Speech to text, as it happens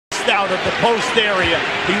out of the post area.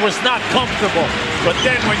 He was not comfortable. But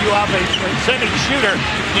then when you have a presenting shooter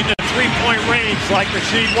in the three-point range like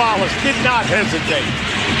Rasheed Wallace, did not hesitate.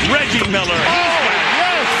 Reggie Miller. Oh,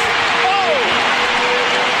 yes! Oh!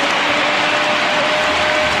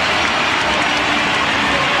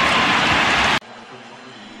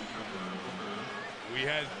 We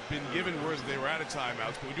had been given words they were out of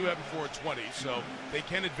timeouts, but we do have before 20, so they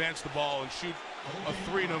can advance the ball and shoot a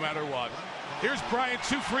three no matter what. Here's Bryant,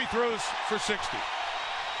 2 free throws for 60.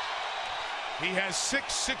 He has 6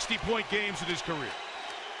 60-point games in his career.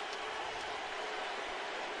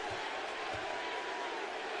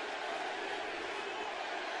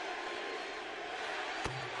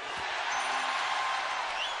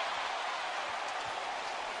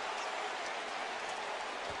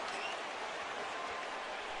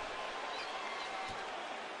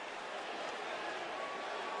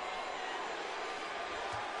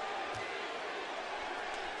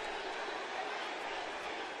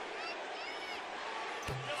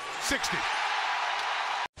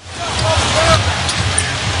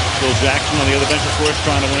 Phil Jackson on the other bench, of course,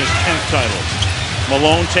 trying to win his 10th title.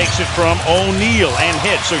 Malone takes it from O'Neal and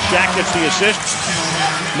hits, so Shaq gets the assist.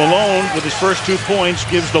 Malone, with his first 2 points,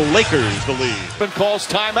 gives the Lakers the lead. And calls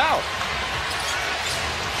timeout.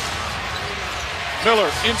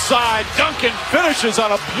 Miller inside. Duncan finishes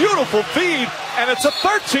on a beautiful feed, and it's a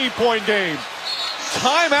 13-point game.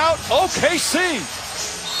 Timeout, OKC.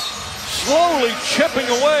 Slowly chipping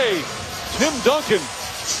away. Tim Duncan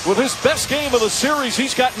with his best game of the series.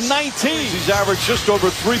 He's got 19. He's averaged just over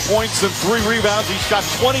 3 points and 3 rebounds. He's got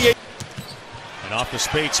 28. And off to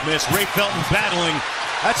Spade Smith. Ray Felton battling.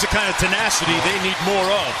 That's the kind of tenacity they need more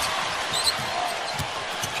of.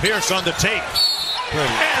 Pierce on the tape.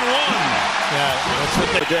 And one. Yeah, that's what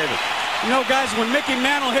they David. You know, guys, when Mickey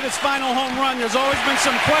Mantle hit his final home run, there's always been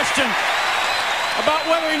some question about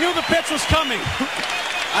whether he knew the pitch was coming.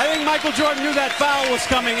 I think Michael Jordan knew that foul was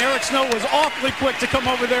coming. Eric Snow was awfully quick to come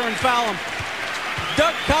over there and foul him.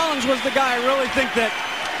 Doug Collins was the guy I really think that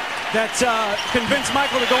convinced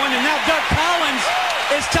Michael to go in, and now Doug Collins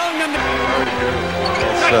is telling them to...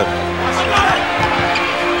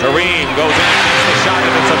 Kareem goes in and takes the shot,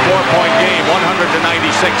 and it's a 4-point game,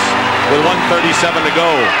 100-96 with 1:37 to go.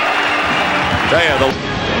 Tell you,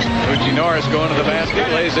 Richie Norris going to the basket,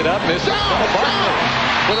 lays it up, misses. Barkley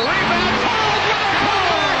with a rebound, falls with a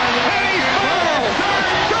pull, and he's fouled.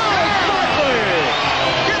 Charles Barkley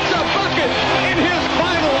gets a bucket in his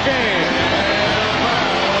final game.